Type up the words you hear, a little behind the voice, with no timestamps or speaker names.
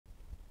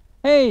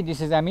Hey, this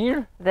is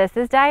Amir. This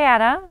is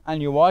Diana.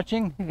 And you're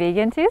watching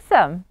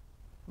VEGANTWOSOME.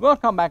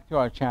 Welcome back to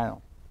our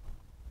channel.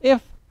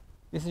 If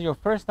this is your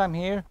first time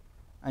here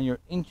and you're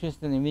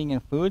interested in vegan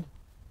food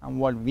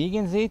and what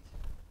vegans eat,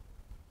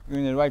 you're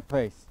in the right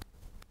place.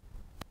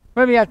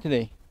 Where are we at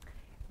today?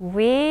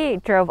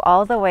 We drove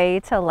all the way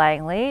to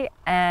Langley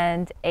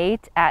and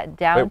ate at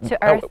Down to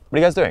Earth. What are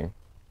you guys doing?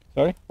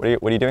 Sorry? What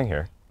are you doing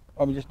here?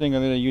 Oh, we're just doing a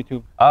little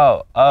YouTube.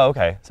 Oh,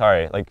 okay.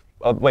 Sorry.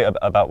 Wait,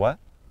 about what?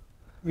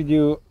 We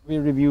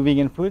review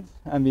vegan foods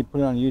and we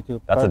put it on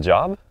YouTube. That's a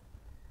job?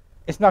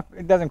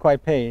 It doesn't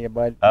quite pay,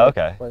 but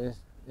okay. But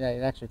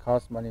it actually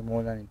costs money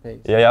more than it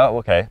pays. Yeah,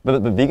 okay.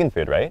 But vegan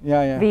food, right?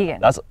 Yeah.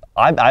 Vegan.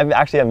 I'm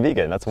actually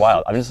vegan. That's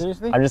wild.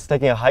 Seriously? I'm just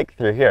taking a hike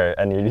through here,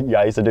 and you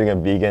guys are doing a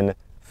vegan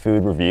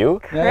food review.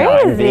 Crazy.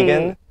 I'm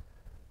vegan.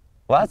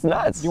 Well, that's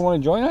nuts. Do you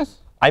want to join us?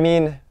 I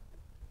mean,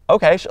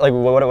 okay. Like,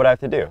 what do I have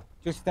to do?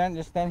 Just stand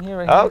here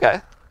right Oh,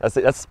 here.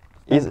 okay. That's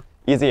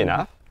easy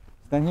enough.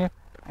 Stand here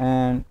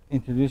and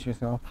introduce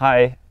yourself.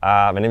 Hi,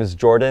 my name is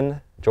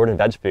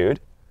Jordanvegfood.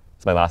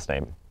 It's my last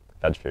name,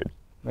 Vegfood.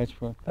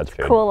 Vegfood.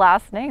 Vegfood. Cool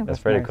last name. That's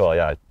pretty nice. cool.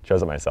 Yeah, I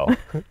chose it myself.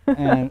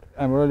 and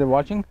what are they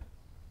watching?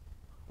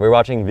 We're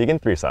watching Vegan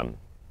Threesome.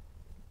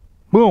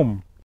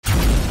 Boom.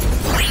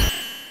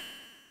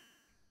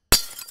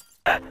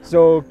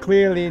 So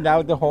clearly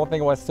now the whole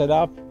thing was set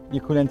up. You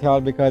couldn't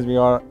tell because we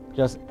are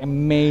just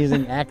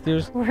amazing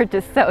actors. We're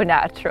just so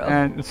natural.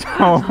 And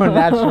so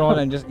natural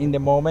and just in the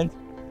moment.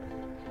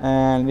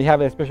 And we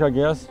have a special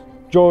guest,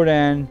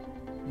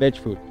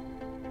 Jordanvegfood.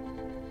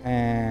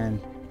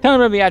 And tell me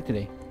where we are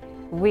today.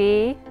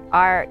 We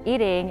are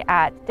eating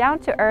at Down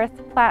to Earth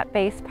Plant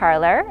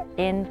Parlour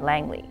in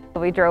Langley.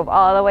 We drove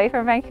all the way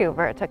from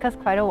Vancouver. It took us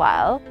quite a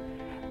while.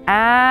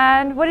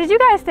 And what did you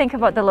guys think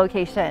about the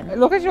location? The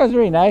location was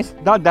really nice.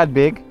 Not that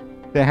big.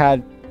 They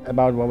had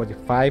about, what was it,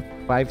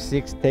 five,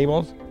 6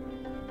 tables.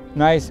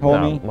 Nice,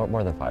 homey. No,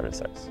 more than 5 or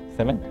 6.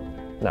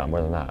 7? No,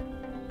 more than that.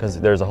 Because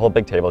there's a whole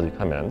big table as you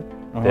come in.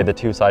 They had the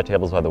 2 side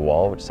tables by the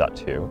wall, which sat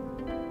 2.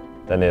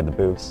 Then they had the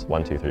booths,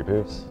 1, 2, 3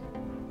 booths.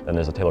 Then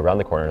there's a table around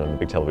the corner and the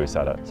big table we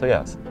sat at. So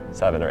yes,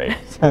 7 or 8.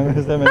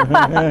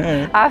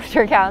 7.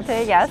 After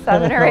counting, yes,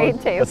 7 or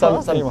 8 tables.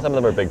 But some of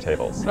them are big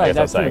tables. Right, I guess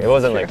I'm saying. true. It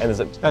wasn't like, and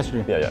That's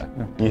true. yeah.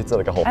 You had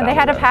like a whole And family they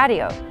had a there.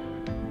 patio.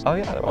 Oh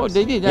yeah, there Oh, was.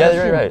 they did. Yeah, That's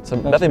you're true. right. So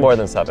That's nothing true. more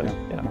than 7.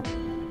 Yeah.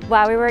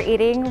 While we were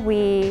eating,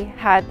 we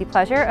had the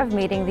pleasure of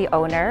meeting the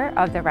owner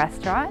of the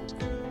restaurant,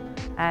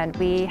 and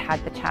we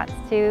had the chance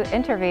to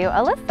interview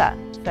Alyssa.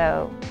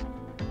 So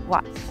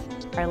watch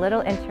our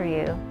little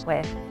interview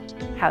with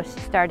how she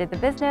started the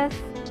business,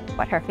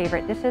 what her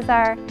favorite dishes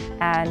are,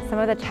 and some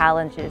of the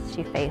challenges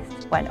she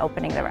faced when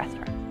opening the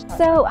restaurant.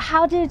 So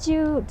how did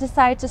you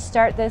decide to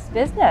start this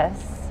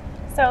business?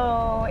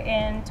 So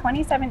in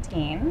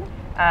 2017,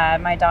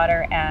 my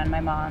daughter and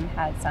my mom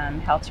had some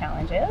health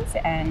challenges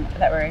and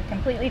that were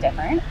completely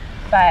different.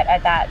 But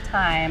at that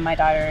time, my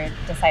daughter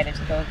decided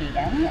to go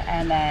vegan.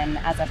 And then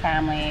as a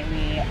family,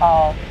 we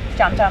all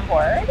jumped on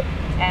board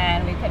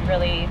and we could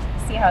really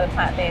see how the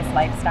plant-based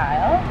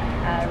lifestyle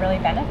really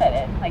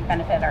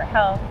benefited our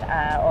health,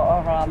 or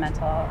overall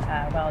mental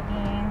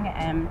well-being.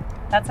 And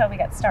that's how we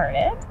got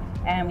started.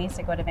 And we used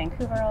to go to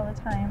Vancouver all the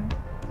time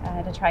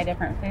to try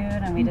different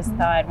food, and we just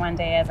thought one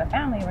day as a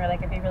family, we're like,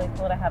 it'd be really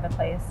cool to have a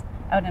place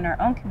out in our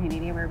own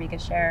community where we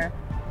could share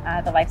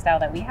the lifestyle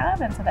that we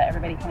have, and so that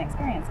everybody can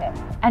experience it.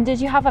 And did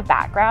you have a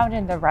background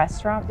in the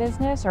restaurant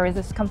business, or is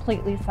this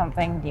completely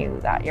something new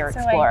that you're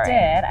exploring? So I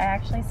did. I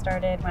actually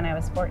started when I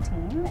was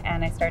 14,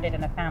 and I started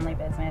in a family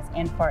business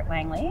in Fort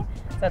Langley.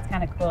 So it's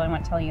kind of cool. I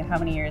won't tell you how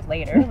many years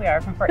later we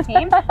are from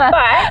 14, but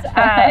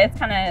it's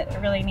kind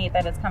of really neat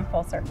that it's come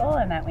full circle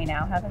and that we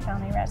now have a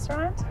family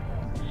restaurant.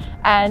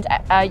 And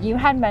you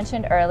had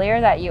mentioned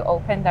earlier that you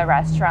opened the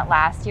restaurant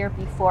last year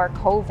before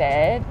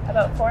COVID.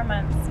 About 4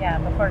 months, yeah,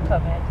 before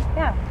COVID,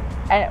 yeah.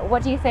 And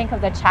what do you think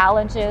of the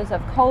challenges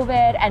of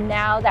COVID? And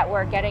now that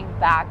we're getting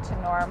back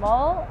to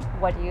normal,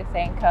 what do you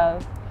think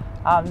of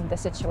the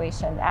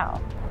situation now?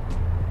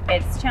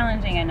 It's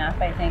challenging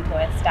enough, I think,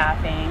 with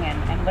staffing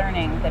and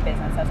learning the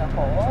business as a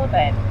whole,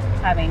 but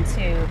having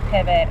to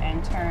pivot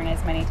and turn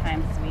as many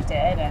times as we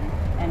did and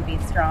be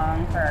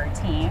strong for our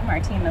team. Our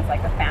team is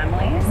like a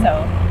family, so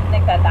I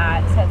think that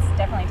has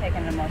definitely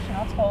taken an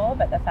emotional toll,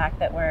 but the fact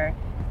that we're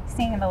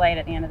seeing the light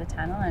at the end of the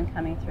tunnel and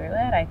coming through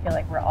it, I feel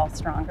like we're all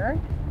stronger.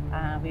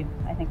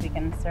 I think we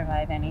can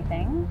survive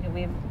anything.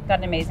 We've got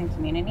an amazing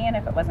community, and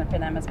if it wasn't for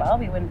them as well,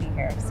 we wouldn't be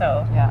here.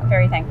 So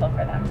very thankful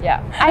for them.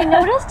 Yeah. I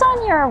noticed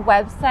on your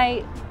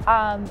website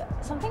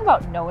something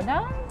about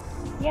Nonas.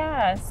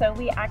 Yeah, so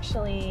we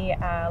actually,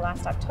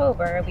 last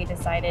October, we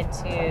decided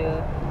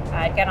to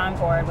get on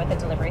board with a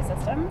delivery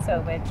system,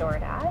 so with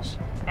DoorDash.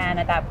 And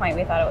at that point,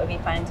 we thought it would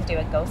be fun to do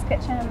a ghost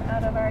kitchen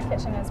out of our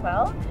kitchen as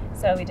well.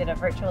 So we did a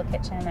virtual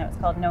kitchen that was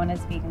called Known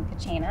as Vegan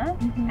Cucina,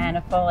 and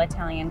a full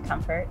Italian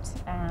comfort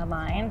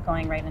line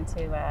going right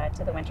into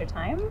to the winter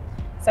time.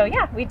 So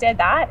yeah, we did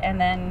that, and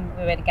then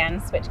we would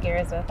again switch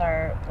gears with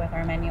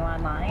our menu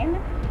online.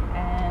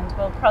 and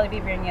we'll probably be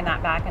bringing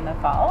that back in the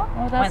fall.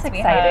 Oh, that's once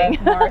exciting. we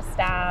have more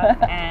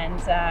staff. And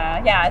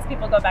yeah, as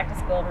people go back to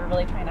school, we're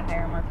really trying to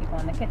hire more people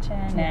in the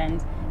kitchen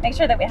and make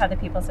sure that we have the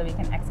people so we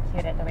can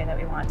execute it the way that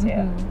we want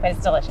to. But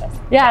it's delicious.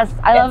 Yes,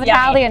 I love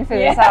Italian food,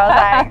 Yeah. so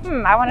I was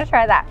like, I want to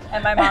try that.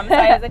 And my mom's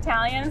side is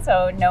Italian,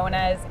 so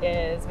Nona's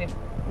is,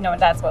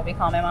 that's what we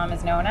call my mom,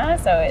 is Nona,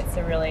 so it's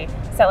a really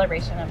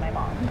celebration of my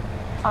mom.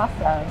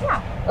 Awesome.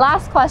 Yeah.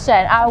 Last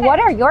question. What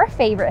are your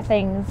favorite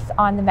things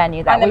on the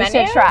menu that we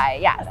should try?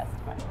 Yes.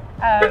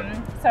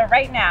 So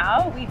right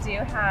now we do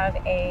have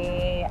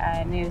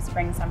a new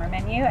spring-summer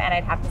menu, and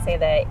I'd have to say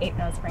the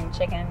 8-nose spring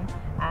chicken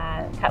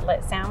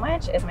cutlet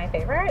sandwich is my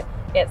favorite.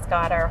 It's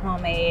got our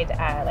homemade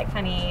like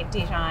honey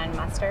Dijon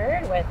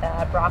mustard with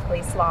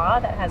broccoli slaw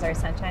that has our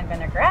sunshine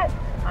vinaigrette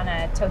on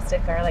a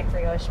toasted garlic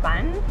brioche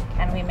bun,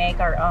 and we make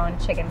our own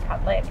chicken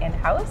cutlet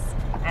in-house,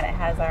 and it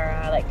has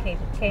our like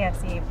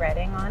KFC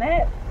breading on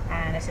it,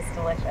 and it's just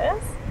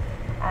delicious.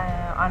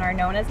 On our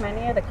Nona's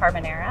menu, the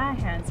carbonara,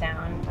 hands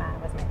down,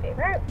 was my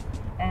favorite.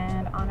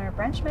 And on our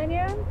brunch menu,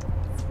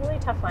 it's a really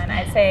tough one.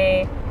 I'd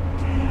say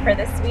for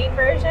the sweet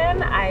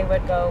version, I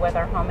would go with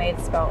our homemade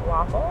spelt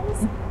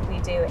waffles. We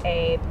do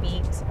a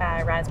beet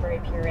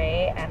raspberry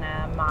puree and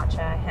a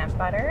matcha hemp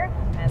butter,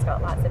 and it's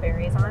got lots of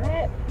berries on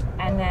it.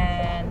 And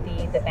then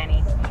the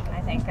Benny.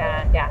 I think,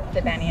 yeah,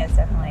 the Benny is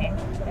definitely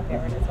my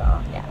favorite as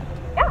well. Yeah.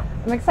 Yeah.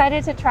 I'm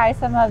excited to try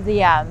some of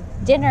the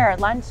dinner,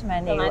 lunch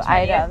menu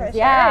items. For sure.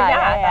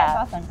 Yeah,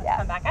 that's awesome. Yeah.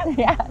 Come back up.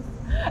 Yes.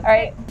 All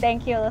right.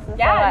 Thank you, Alyssa, so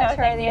Yeah, much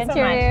for the thank you so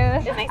interview.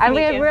 much. It's nice to And we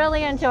meet have you.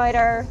 really enjoyed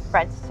our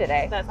brunch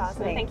today. That's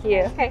awesome. Thank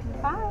you. Okay,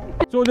 bye.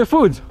 So the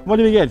foods, what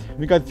do we get?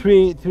 We got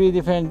three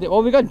different.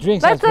 Oh, we got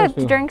drinks. Let's as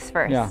do well. drinks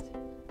first. Yeah.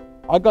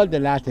 I got the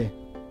latte,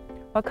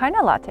 What kind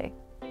of latte?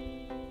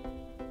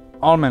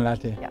 almond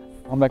latte. Yes.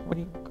 I'm like, what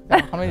do you?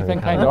 How many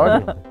different kinds are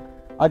there?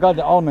 I got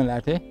the almond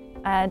latte.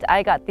 And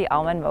I got the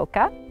almond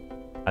mocha.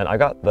 And I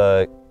got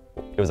it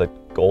was a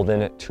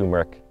golden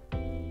turmeric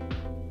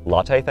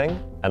latte thing,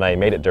 and I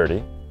made it dirty,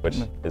 which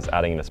is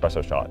adding an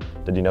espresso shot.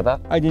 Did you know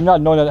that? I did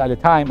not know that at the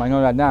time. I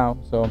know that now.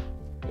 So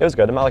It was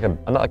good. I'm not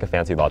like a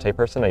fancy latte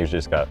person. I usually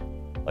just got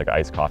like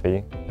iced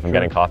coffee. If I'm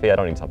getting coffee, I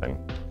don't need something.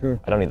 Sure.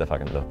 I don't need the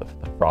fucking the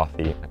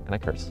frothy. Can I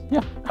curse?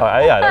 Yeah. Oh,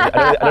 yeah.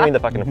 I don't need the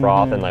fucking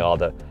froth and like all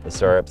the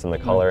syrups and the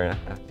color.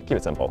 Keep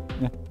it simple.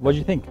 yeah. What do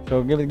you think?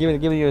 So give it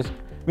yours.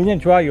 We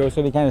didn't try yours,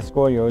 so we can't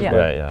score yours. Yeah.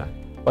 Right. Yeah.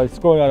 But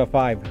score out of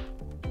 5.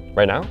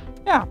 Right now?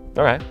 Yeah.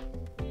 All right.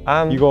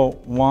 You go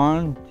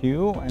 1,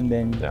 2, and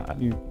then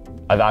you.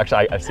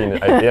 I've seen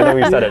it. I know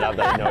we set it up.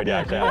 I have no idea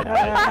actually.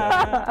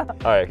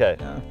 All right. Okay.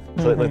 Yeah.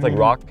 So it's like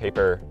rock,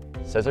 paper,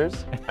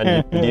 scissors,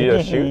 and you do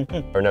a shoot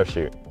or no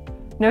shoot.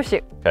 No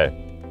shoot.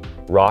 Okay.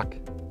 Rock,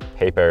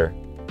 paper,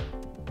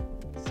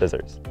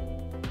 scissors.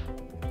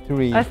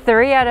 3. A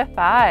 3 out of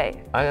 5.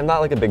 I'm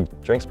not like a big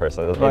drinks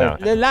person, you Right.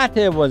 know. The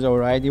latte was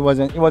alright. It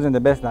wasn't the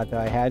best latte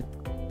I had,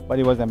 but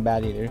it wasn't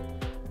bad either.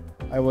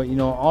 I was,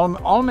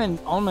 almond,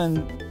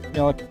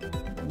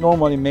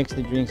 normally makes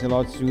the drinks a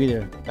lot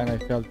sweeter than I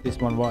felt this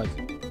one was.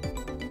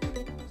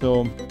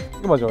 So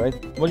it was alright.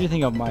 What do you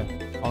think of my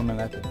almond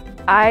latte?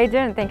 I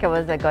didn't think it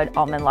was a good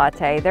almond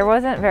latte. There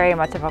wasn't very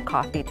much of a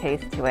coffee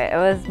taste to it. It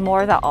was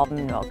more the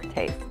almond milk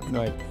taste.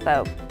 Right.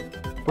 So,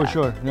 For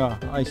sure. Yeah,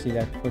 I see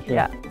that for sure.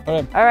 yeah.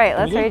 Alright. All right,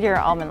 let's You do? read your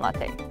almond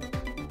latte.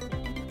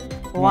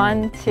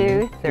 1,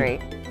 2, 3.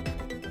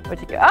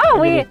 What'd you do?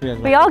 Oh, I give it 3 as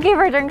we well. all gave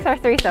our drinks our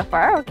 3 so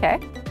far. Okay.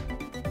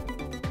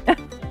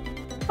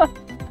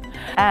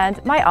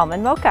 And my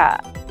almond mocha.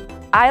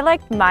 I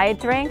liked my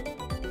drink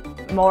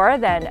more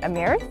than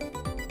Amir's.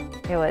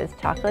 It was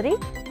chocolatey.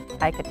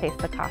 I could taste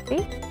the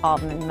coffee.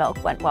 Almond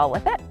milk went well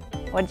with it.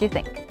 What did you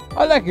think?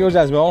 I like yours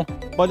as well,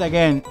 but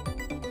again,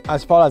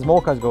 as far as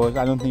mochas goes,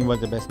 I don't think it was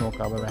the best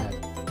mocha I've ever had.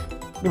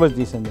 It was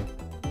decent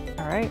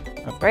though. All right,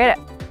 let's rate it.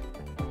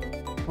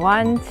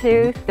 1,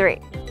 2, 3.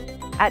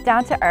 At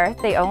Down to Earth,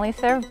 they only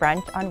serve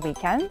brunch on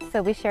weekends,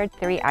 so we shared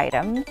 3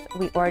 items.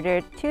 We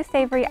ordered 2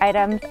 savory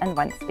items and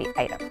 1 sweet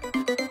item.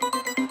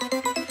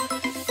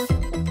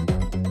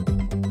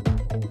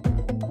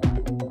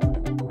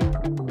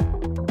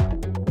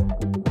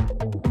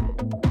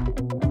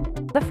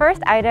 The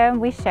first item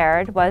we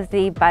shared was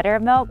the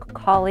buttermilk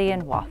cauli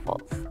and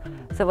waffles.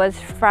 So it was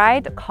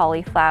fried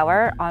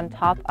cauliflower on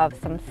top of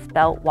some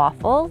spelt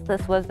waffles.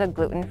 This was a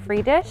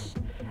gluten-free dish.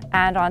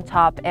 And on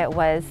top it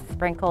was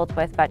sprinkled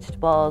with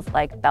vegetables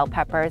like bell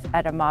peppers,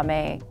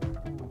 edamame.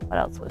 What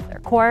else was there?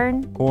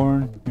 Corn.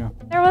 Corn, yeah.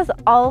 There was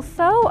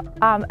also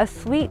a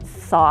sweet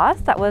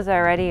sauce that was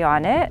already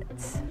on it.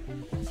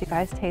 Did you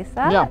guys taste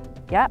that? Yeah.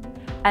 Yep.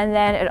 And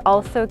then it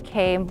also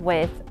came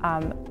with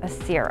a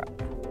syrup,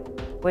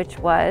 which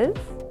was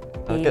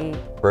Like a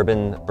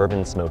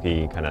bourbon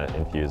smoky kind of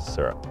infused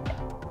syrup.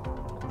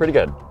 Pretty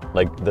good.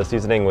 Like the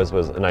seasoning was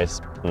a nice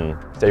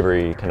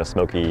savory kind of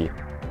smoky,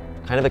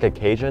 kind of like a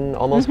Cajun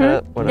almost kind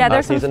of. Yeah,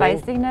 there's some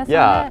spiciness in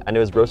it. And it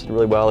was roasted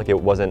really well. Like it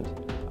wasn't.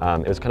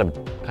 It was kind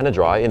of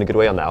dry in a good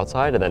way on the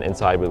outside, and then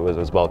inside it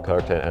was well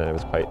cooked, and it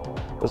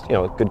was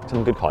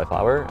some good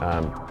cauliflower.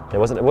 It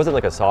wasn't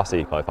like a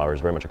saucy cauliflower. It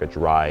was very much like a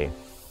dry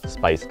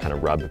spice kind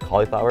of rub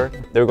cauliflower.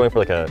 They were going for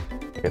like a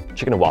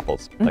chicken and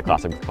waffles, like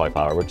classic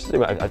cauliflower, which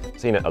I've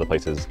seen at other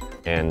places.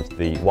 And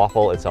the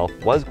waffle itself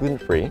was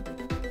gluten-free,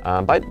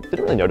 but I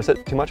didn't really notice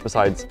it too much.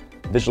 Besides,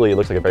 visually, it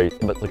looks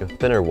like a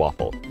thinner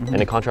waffle. And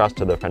in contrast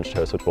to the French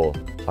toast, which we'll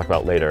talk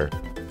about later,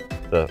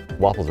 the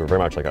waffles were very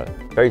much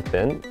like very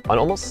thin and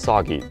almost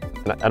soggy.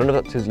 And I don't know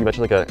if that's because you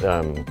mentioned like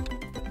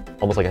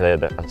almost like they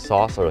had a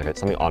sauce or like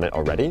something on it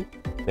already.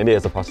 Maybe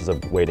it's a process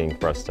of waiting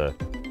for us to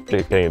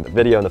getting the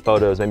video and the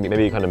photos.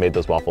 Maybe you kind of made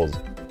those waffles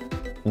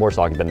more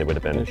soggy than they would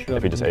have been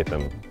if you just ate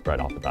them right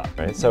off the bat,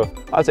 right? So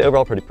I'd say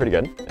overall pretty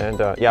good. And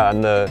yeah,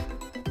 and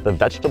the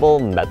vegetable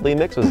medley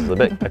mix was a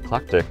bit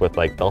eclectic with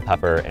like bell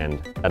pepper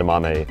and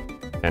edamame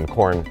and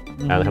corn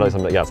and kind of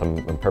like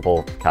some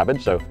purple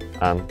cabbage. So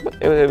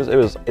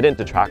it didn't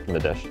detract from the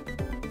dish.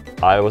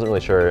 I wasn't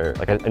really sure.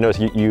 Like I noticed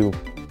you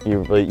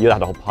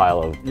had a whole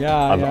pile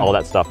of all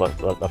that stuff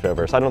left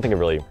over. So I don't think I'm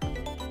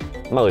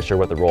not really sure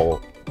what the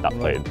role that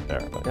played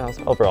there. But yeah,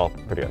 overall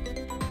pretty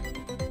good.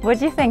 What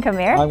do you think,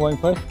 Amir? I'm going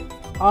first.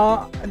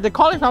 The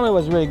cauliflower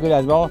was really good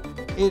as well.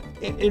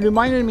 It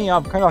reminded me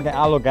of kind of like an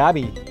aloe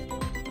gabi.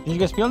 Did you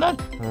guys feel that?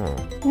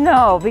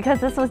 No, because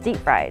this was deep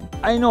fried.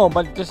 I know,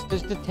 but just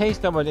the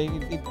taste of it,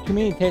 to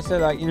me it tasted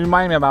like, it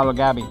reminded me of aloe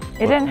gabi.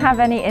 It didn't have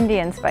any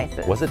Indian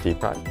spices. Was it deep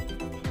fried?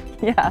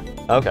 Yeah.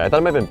 Okay, I thought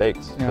it might have been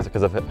baked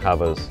because of how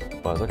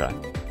it was okay.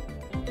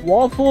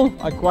 Waffle,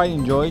 I quite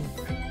enjoyed.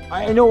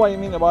 I know what you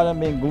mean about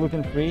them being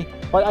gluten-free,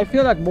 but I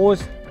feel like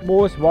most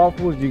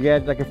waffles you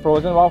get, like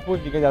frozen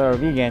waffles you get that are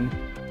vegan,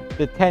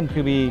 they tend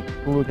to be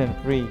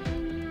gluten-free.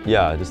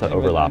 Yeah, just that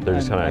overlap. They're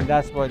just kind of.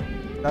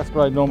 That's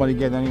what I normally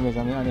get anyways,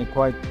 and I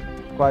quite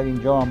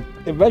enjoy them.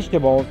 The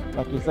vegetables,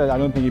 like you said, I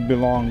don't think it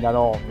belonged at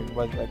all. It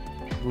was like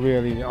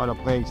really out of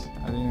place.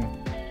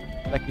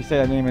 Like you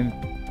said, I didn't even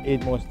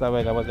eat most of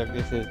it. I was like,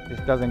 this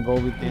doesn't go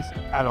with this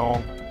at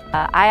all.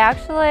 I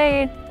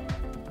actually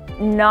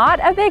not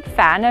a big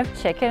fan of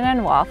chicken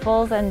and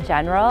waffles in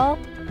general.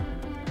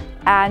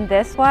 And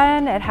this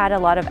one, it had a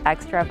lot of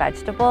extra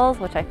vegetables,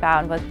 which I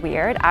found was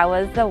weird. I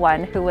was the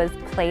one who was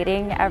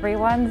plating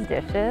everyone's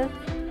dishes,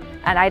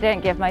 and I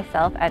didn't give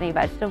myself any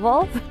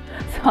vegetables.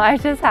 So I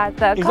just had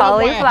the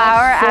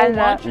cauliflower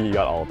and You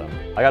got all of them.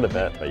 I got a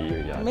bit, but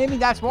you got. Maybe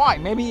that's why.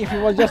 Maybe if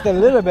it was just a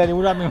little bit, it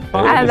would have been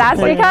fine. And that's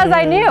because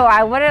I knew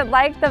I wouldn't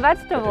like the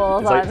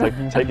vegetables. It's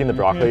like taking the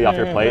broccoli off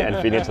your plate and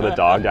feeding it to the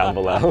dog down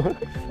below.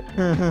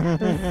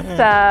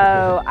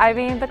 So, I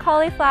mean, the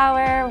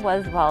cauliflower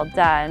was well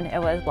done. It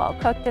was well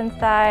cooked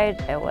inside.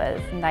 It was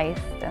nice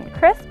and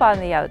crisp on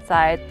the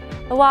outside.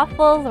 The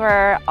waffles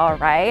were all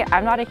right.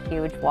 I'm not a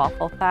huge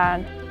waffle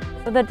fan.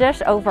 So the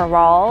dish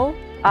overall,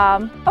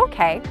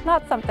 okay.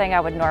 Not something I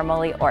would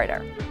normally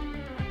order.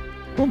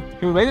 Cool.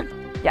 Can we rate it?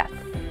 Yes.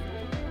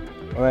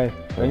 All right.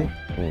 Ready?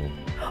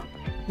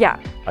 Yeah.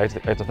 I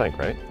have to think,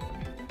 right?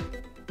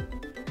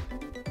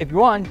 If you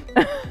want.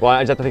 Well,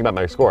 I just have to think about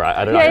my score.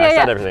 I don't know. I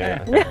said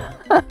everything.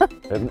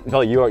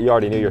 Until you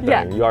already knew your thing.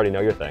 Yeah. You already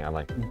know your thing. I'm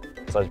like,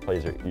 such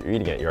place you're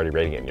eating it. You're already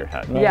rating it in your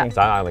head. Yeah.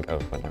 So I'm like, oh,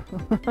 whatever.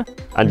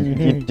 And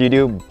do you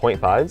do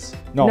 0.5s?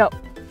 No.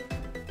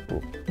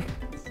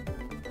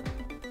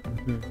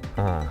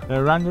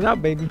 No. Round it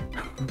up, baby.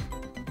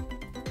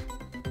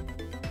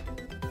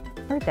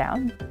 We're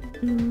down.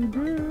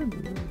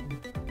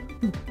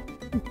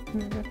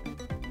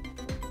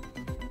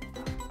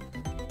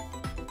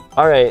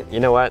 All right, you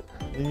know what?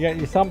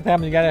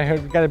 Sometimes you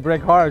gotta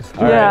break hearts.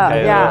 All right,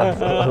 okay,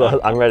 yeah.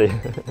 I'm ready.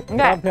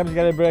 Sometimes you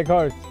gotta break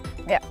hearts.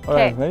 Yeah. All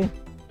right, ready?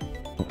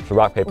 So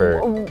rock, paper.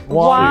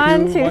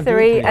 One, two,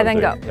 three, and then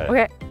go.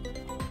 Okay.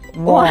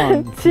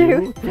 1,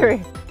 2,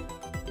 3.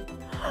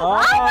 Oh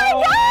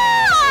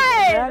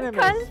my God!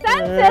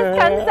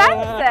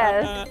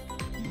 Consensus!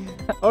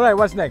 All right,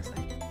 what's next?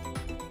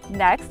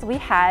 Next, we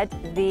had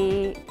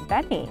the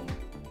beni,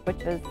 which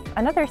is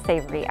another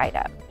savory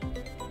item.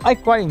 I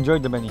quite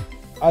enjoyed the beni.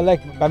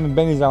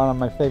 Benis are one of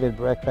my favorite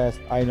breakfast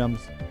items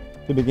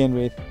to begin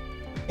with.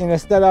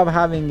 Instead of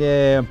having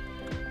a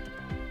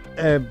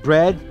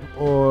bread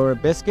or a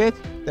biscuit,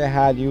 they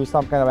had used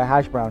some kind of a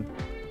hash brown.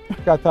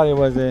 I thought it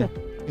was a.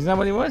 Is that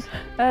what it was?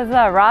 It was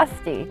a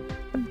rosti.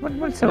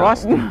 What's a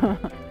rosti? It's kind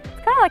of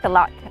like a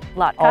latke.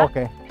 Oh,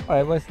 okay. All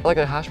right, what's like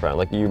a hash brown?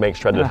 Like you make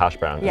shredded hash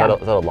brown. Is that a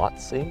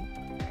latke?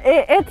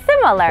 It's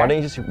similar. Why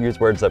don't you just use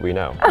words that we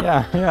know?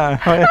 Yeah.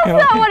 That's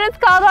not what it's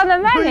called on the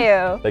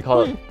menu. They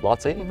call it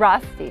latke?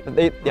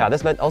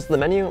 Rosti. Also the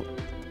menu,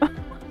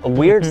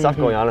 weird stuff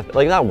going on.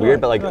 Like not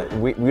weird, but like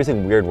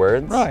using weird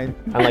words. Right.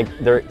 And like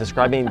they're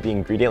describing the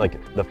ingredient,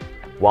 like the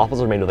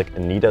waffles are made with like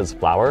Anita's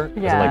flour.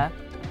 Yeah. Like,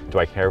 do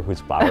I care whose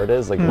flour it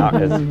is? Like not.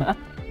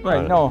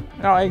 Right. No,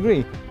 I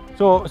agree.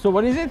 So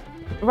what is it?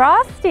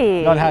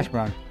 Rosti. Not hash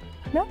brown.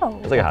 No.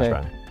 It's like a hash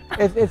brown.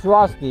 It's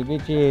rosti,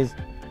 which is,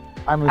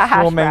 I'm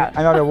assuming,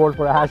 another word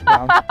for a hash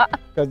brown,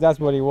 because that's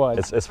what it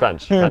was. It's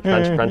French for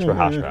hash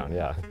brown.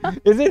 Yeah.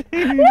 Is it?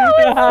 No,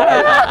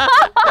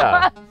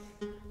 yeah.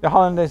 The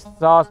Hollandaise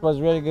sauce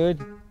was really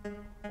good.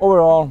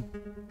 Overall,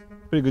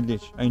 pretty good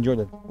dish. I enjoyed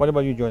it. What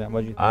about you, Jordan?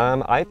 What did you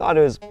think? I thought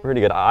it was pretty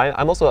good.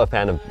 I'm also a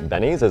fan of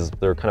bennies, as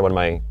they're kind of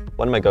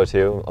one of my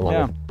go-to,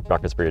 along with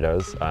breakfast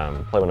burritos.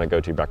 Probably one of my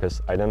go-to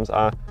breakfast items.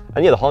 And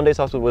yeah, the hollandaise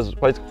sauce was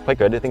quite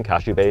good. I think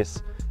cashew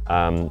base,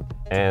 and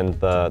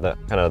the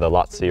kind of the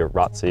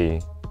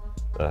rotzi,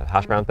 the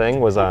hash brown thing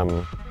was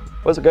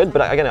good.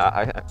 But again,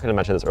 I kind of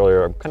mentioned this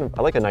earlier.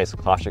 I like a nice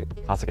classic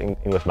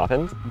English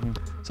muffin.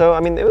 So I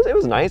mean, it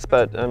was nice,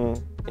 but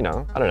you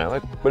know, I don't know. I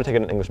would have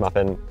taken an English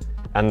muffin,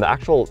 and the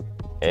actual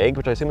egg,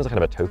 which I assume was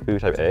kind of a tofu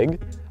type egg.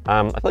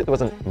 I feel like there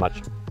wasn't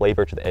much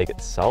flavor to the egg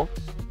itself,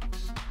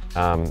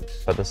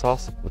 but the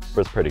sauce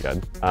was pretty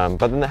good. But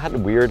then they had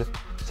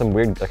some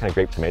weird kind of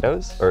grape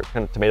tomatoes, or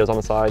kind of tomatoes on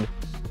the side,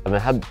 and they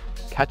had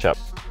ketchup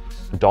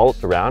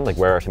dolloped around, like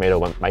where a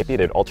tomato might be.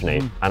 They'd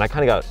alternate, and I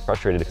kind of got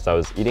frustrated because I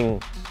was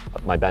eating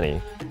my benny,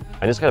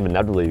 and just kind of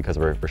inevitably, because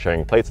we're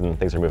sharing plates and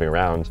things are moving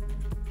around,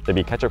 there'd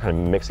be ketchup kind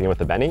of mixing in with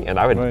the benny, and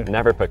I would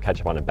never put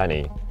ketchup on a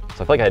benny.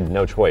 So I feel like I had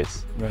no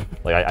choice.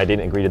 Like I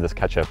didn't agree to this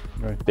ketchup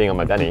being on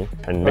my benny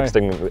and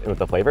mixing with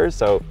the flavors.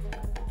 So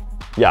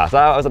yeah, so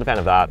I wasn't a fan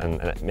of that, and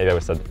maybe I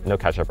would have said no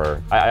ketchup,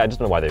 or I just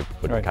don't know why they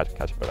would put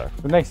ketchup there.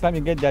 The next time you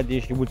get that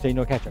dish, you would say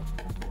no ketchup.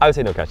 I would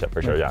say no ketchup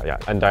for sure. Yeah.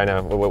 And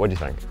Diana, what do you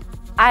think?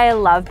 I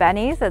love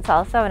bennies. It's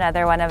also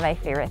another one of my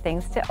favorite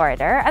things to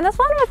order. And this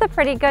one was a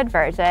pretty good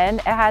version.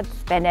 It had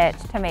spinach,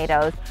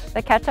 tomatoes.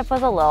 The ketchup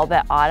was a little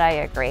bit odd, I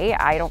agree.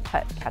 I don't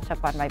put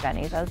ketchup on my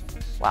bennies as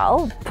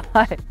well,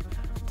 but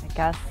I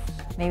guess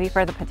maybe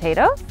for the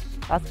potatoes?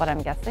 That's what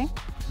I'm guessing.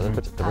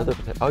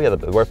 Oh yeah,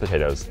 the worth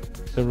potatoes.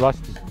 The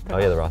rusty. Oh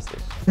yeah, the rusty.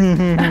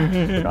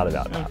 Forgot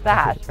about that. The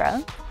hash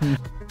browns.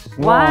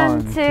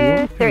 1,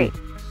 2, 3.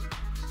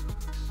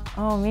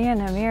 Oh, me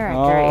and Amir agree.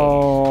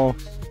 Oh.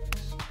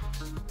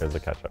 There's the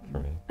ketchup for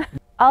me.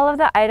 All of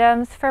the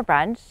items for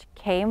brunch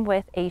came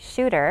with a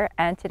shooter,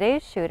 and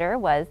today's shooter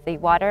was the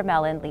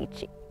watermelon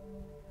lychee.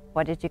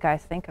 What did you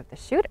guys think of the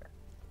shooter?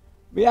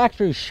 We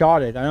actually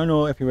shot it. I don't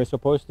know if you were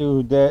supposed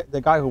to.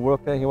 The guy who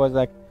worked there, he was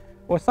like,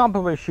 well, some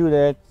people shoot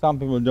it, some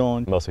people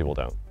don't. Most people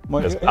don't.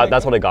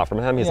 That's what I got from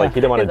him. He's like,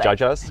 he didn't want to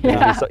judge us.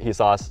 He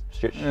saw us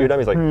shoot him.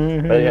 He's like,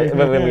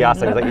 but when we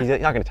asked him, he's like, he's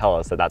not going to tell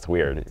us that that's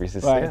weird. Just,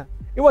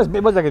 It was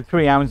like a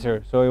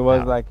 3-ouncer, so it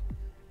was like,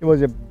 it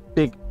was a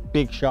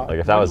big shot. Like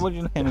if that was. What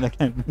did you name it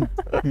again?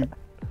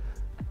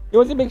 It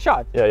was a big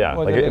shot. Yeah.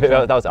 Like if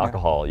that was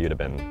alcohol, you'd have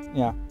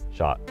been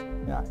shot.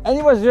 Yeah, and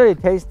it was really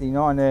tasty, you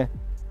know.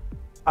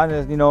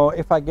 And you know,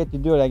 if I get to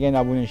do it again,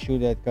 I wouldn't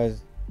shoot it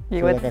because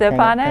you would sip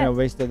on it. Kind of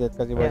wasted it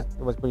because it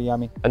was pretty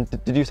yummy. And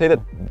did you say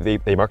that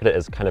they market it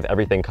as kind of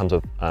everything comes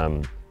with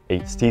a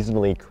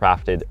seasonally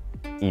crafted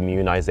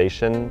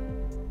immunization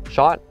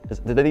shot?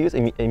 Did they use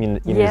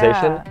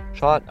immunization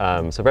shot?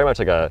 So very much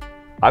like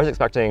I was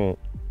expecting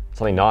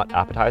something not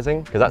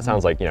appetizing, because that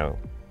sounds like, you know,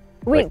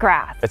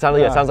 wheatgrass. It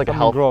sounds like a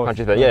health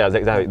country thing. Yeah,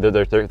 exactly.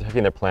 They're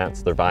taking their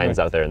plants, their vines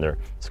out there, and they're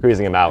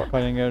squeezing them out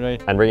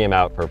and bringing them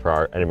out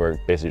and we're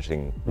basically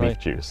using leaf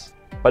juice.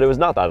 But it was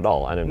not that at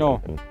all. It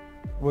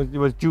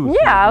was juice.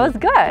 Yeah, it was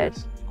good.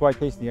 It's quite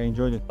tasty. I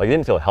enjoyed it. Like it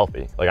didn't feel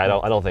healthy. Like I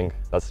don't think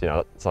that's, you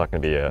know, it's not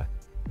going to be a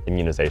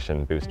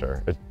immunization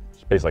booster. It's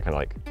basically kind of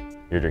like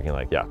you're drinking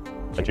like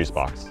a juice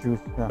box. Juice.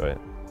 Yeah.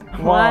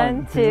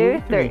 1,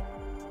 2, 3.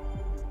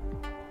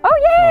 Oh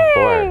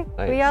yay! 4.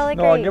 Nice. We all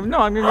agree. I'm giving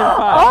it 5.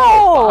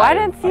 Oh, I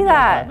didn't see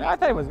that. I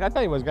thought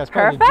it was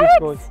perfect.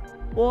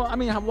 Well, I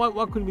mean,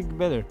 what could be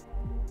better?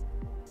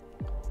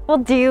 Well,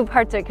 do you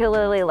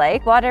particularly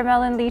like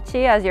watermelon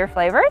lychee as your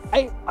flavors?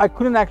 I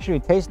couldn't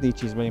actually taste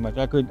lychees very much.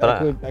 I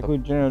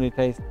could generally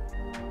taste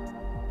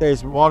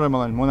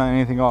watermelon more than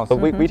anything else. But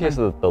we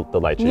tasted the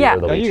lychee. Yeah. Or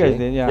the lychee. You guys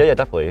did, Yeah,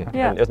 definitely.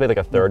 Yeah. And it was maybe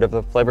like a third of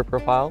the flavor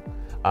profile.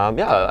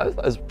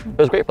 It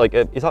was great. Like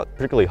it's not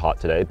particularly hot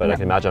today, but I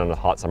can imagine on a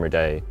hot summer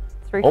day,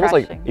 it's refreshing. almost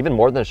like even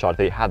more than a shot. If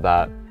they had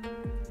that,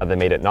 and they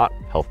made it not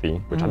healthy,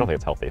 which I don't think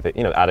it's healthy. If they,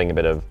 adding a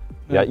bit of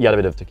you add a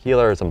bit of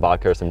tequila or some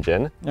vodka or some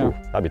gin. Yeah. Ooh,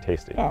 that'd be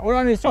tasty. Yeah. Or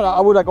on its own,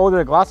 I would like order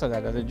a glass of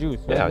that as a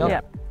juice. Right?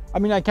 Yeah. I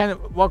mean, I can't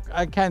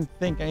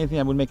think anything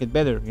that would make it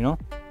better. You know.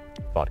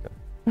 Vodka.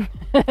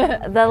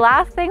 The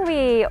last thing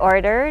we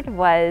ordered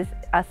was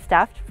a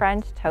stuffed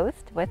French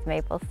toast with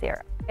maple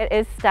syrup. It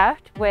is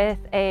stuffed with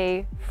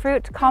a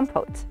fruit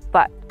compote,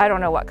 but I don't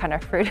know what kind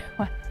of fruit it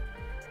was.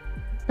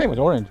 I think it was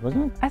orange,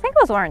 wasn't it? I think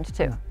it was orange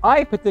too.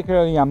 I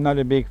particularly am not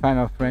a big fan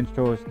of French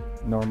toast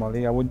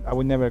normally. I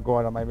would never go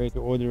out of my way to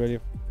order it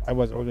if I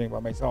was ordering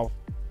by myself.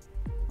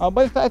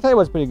 But I thought it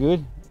was pretty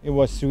good. It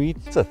was sweet.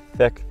 It's a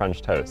thick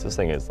French toast. This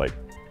thing is like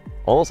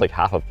almost like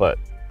half a foot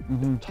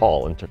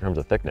tall in terms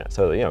of thickness.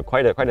 So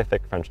quite a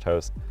thick French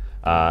toast.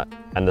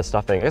 And the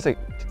stuffing, I guess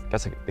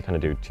they kind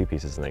of do 2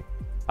 pieces, and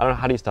I don't know,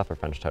 how do you stuff a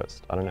French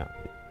toast? I don't know.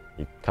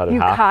 You cut it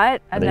in half. You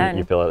cut and then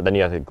you fill it. Then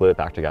you have to glue it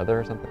back together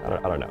or something. I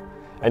don't know.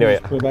 Anyway,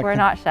 we're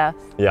not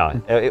chefs. Yeah,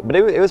 but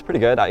it was pretty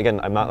good. Again,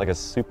 I'm not like a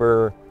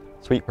super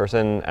sweet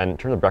person, and in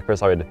terms of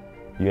breakfast, you're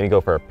gonna go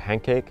for a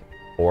pancake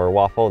or a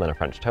waffle, then a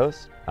French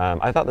toast.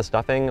 I thought the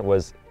stuffing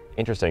was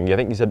interesting. I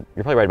think you said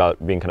you're probably right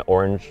about being kind of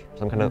orange,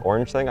 some kind of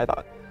orange thing. I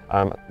thought,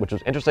 which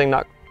was interesting.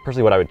 Not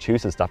personally what I would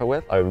choose to stuff it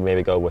with, I would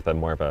maybe go with a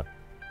more of a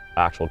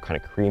actual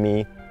kind of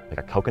creamy, like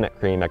a coconut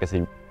cream. I could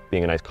see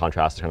being a nice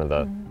contrast to kind of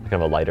the kind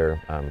of a lighter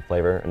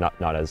flavor, and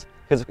not as,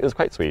 because it was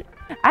quite sweet.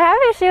 I have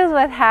issues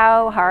with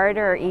how hard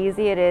or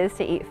easy it is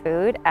to eat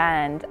food,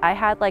 and I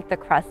had like the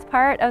crust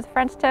part of the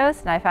French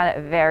toast, and I found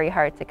it very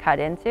hard to cut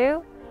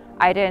into.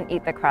 I didn't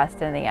eat the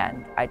crust in the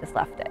end, I just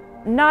left it.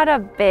 Not a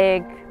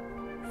big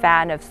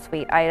fan of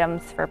sweet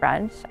items for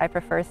brunch. I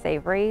prefer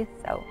savory,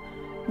 so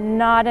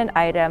not an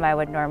item I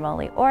would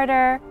normally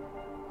order,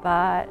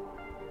 but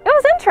it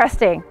was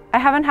interesting. I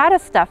haven't had a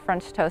stuffed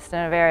French toast in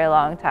a very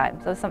long time,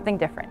 so something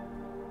different.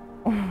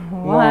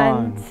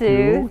 One,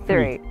 two,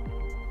 three.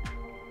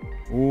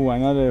 Ooh,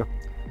 another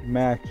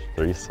match.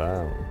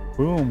 Threesome.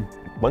 Boom.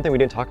 One thing we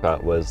didn't talk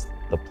about was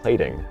the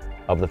plating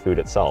of the food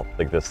itself,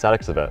 like the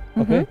aesthetics of it.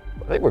 Okay.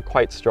 I think we're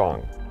quite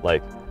strong.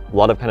 Like a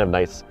lot of kind of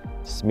nice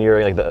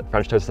smearing, like the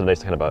French toast is a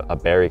nice kind of a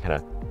berry kind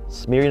of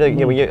smeary, like, you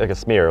know, when you get like a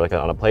smear, like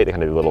on a plate, they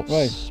kind of do a little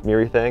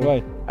smeary thing.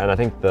 Right. And I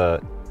think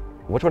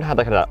which one had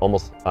like kind of that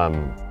almost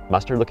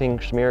mustard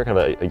looking smear, kind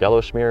of a yellow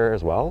smear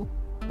as well?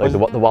 Like the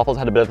waffles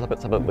had a bit of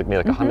something like maybe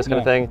like a hummus kind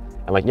of thing.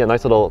 And like, yeah,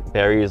 nice little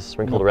berries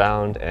sprinkled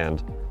around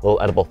and little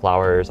edible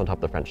flowers on top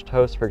of the French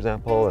toast, for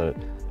example,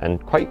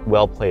 and quite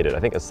well plated. I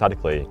think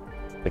aesthetically,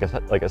 like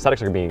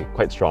aesthetics are gonna be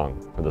quite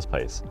strong for this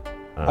place.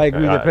 I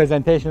agree, the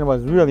presentation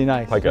was really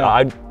nice. Quite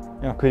good.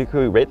 Could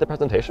we rate the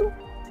presentation?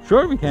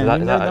 Sure, we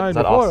can. Is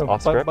that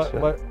off script?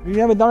 But we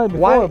haven't done it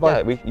before.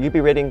 Why? Yeah, you'd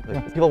be rating,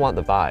 people want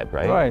the vibe,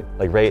 right? Right.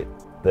 Like rate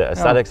the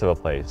aesthetics of a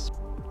place.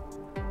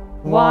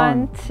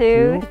 1,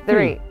 2,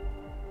 3.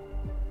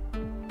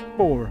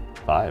 4.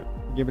 5.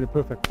 Give it a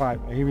perfect 5.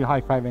 I give you a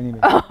high 5 anyway.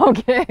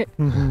 Okay.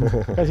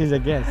 Because he's a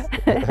guest.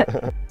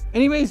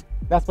 Anyways,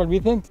 that's what we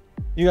think.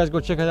 You guys go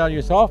check it out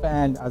yourself,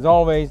 and as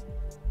always,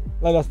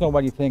 let us know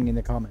what you think in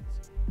the comments.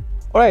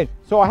 All right,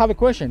 so I have a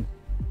question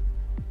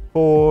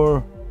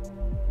for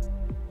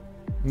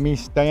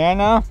Miss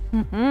Diana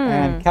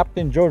and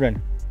Captain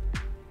Jordan.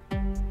 I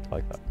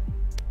like that.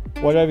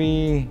 What are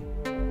we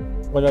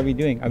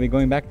doing? Are we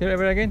going back there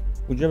ever again?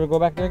 Would you ever go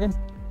back there again?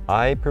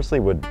 I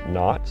personally would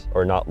not,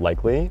 or not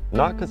likely,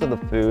 not because of the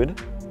food.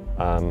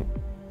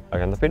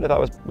 Again, the food I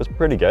thought was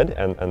pretty good,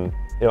 and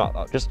you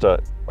know, just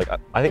like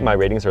I think my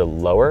ratings are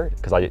lower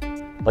because I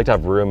like to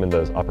have room in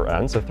those upper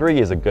ends. So 3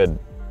 is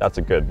that's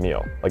a good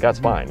meal. Like that's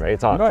fine, right?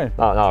 It's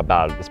not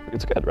bad.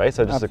 It's good, right?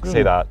 So just to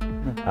say that.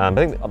 I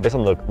think based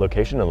on the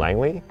location in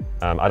Langley,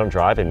 I don't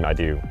drive and I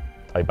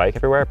bike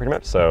everywhere pretty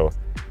much. So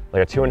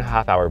like a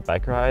 2.5 hour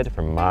bike ride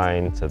from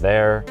mine to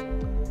there,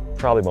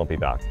 probably won't be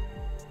back.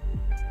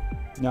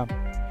 No.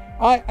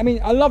 I mean,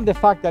 I love the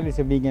fact that it's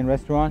a vegan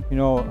restaurant. You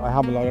know, I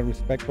have a lot of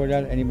respect for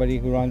that. Anybody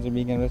who runs a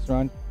vegan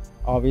restaurant,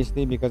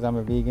 obviously, because I'm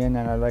a vegan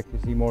and I like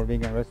to see more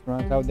vegan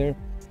restaurants out there.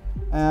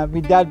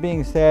 With that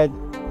being said,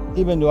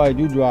 even though I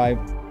do drive,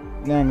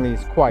 Langley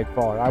is quite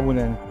far. I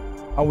wouldn't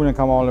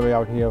come all the way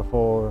out here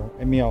for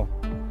a meal.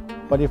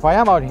 But if I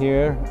am out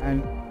here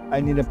and I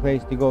need a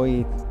place to go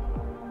eat,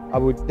 I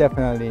would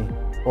definitely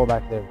go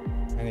back there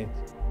and eat.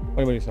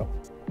 What about yourself?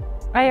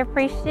 I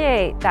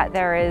appreciate that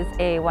there is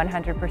a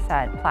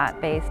 100%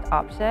 plant-based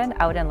option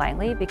out in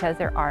Langley because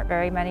there aren't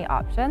very many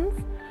options.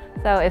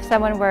 So if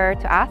someone were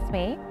to ask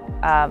me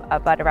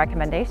about a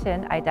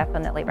recommendation, I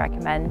definitely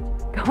recommend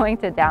going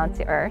to Down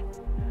to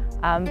Earth.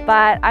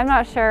 But I'm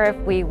not sure if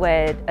we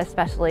would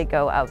especially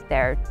go out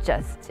there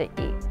just to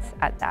eat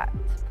at that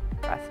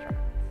restaurant.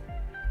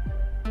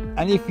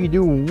 And if you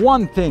do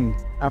one thing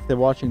after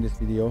watching this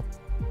video,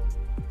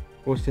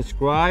 go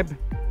subscribe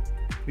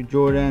to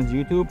Jordan's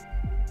YouTube,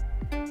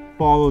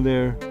 follow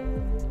their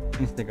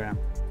Instagram.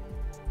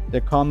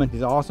 Their comment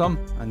is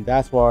awesome, and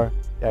that's why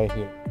they're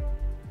here.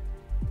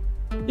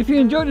 If you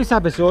enjoyed this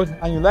episode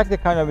and you like the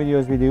kind of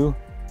videos we do,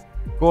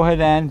 go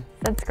ahead and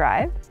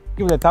subscribe,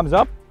 give it a thumbs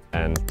up,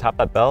 and tap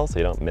that bell so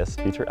you don't miss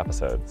future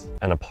episodes.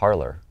 And a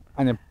parlor.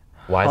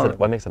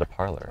 What makes it a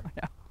parlor?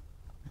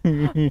 I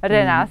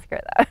didn't ask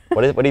her that.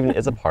 What even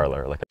is a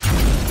parlor? Like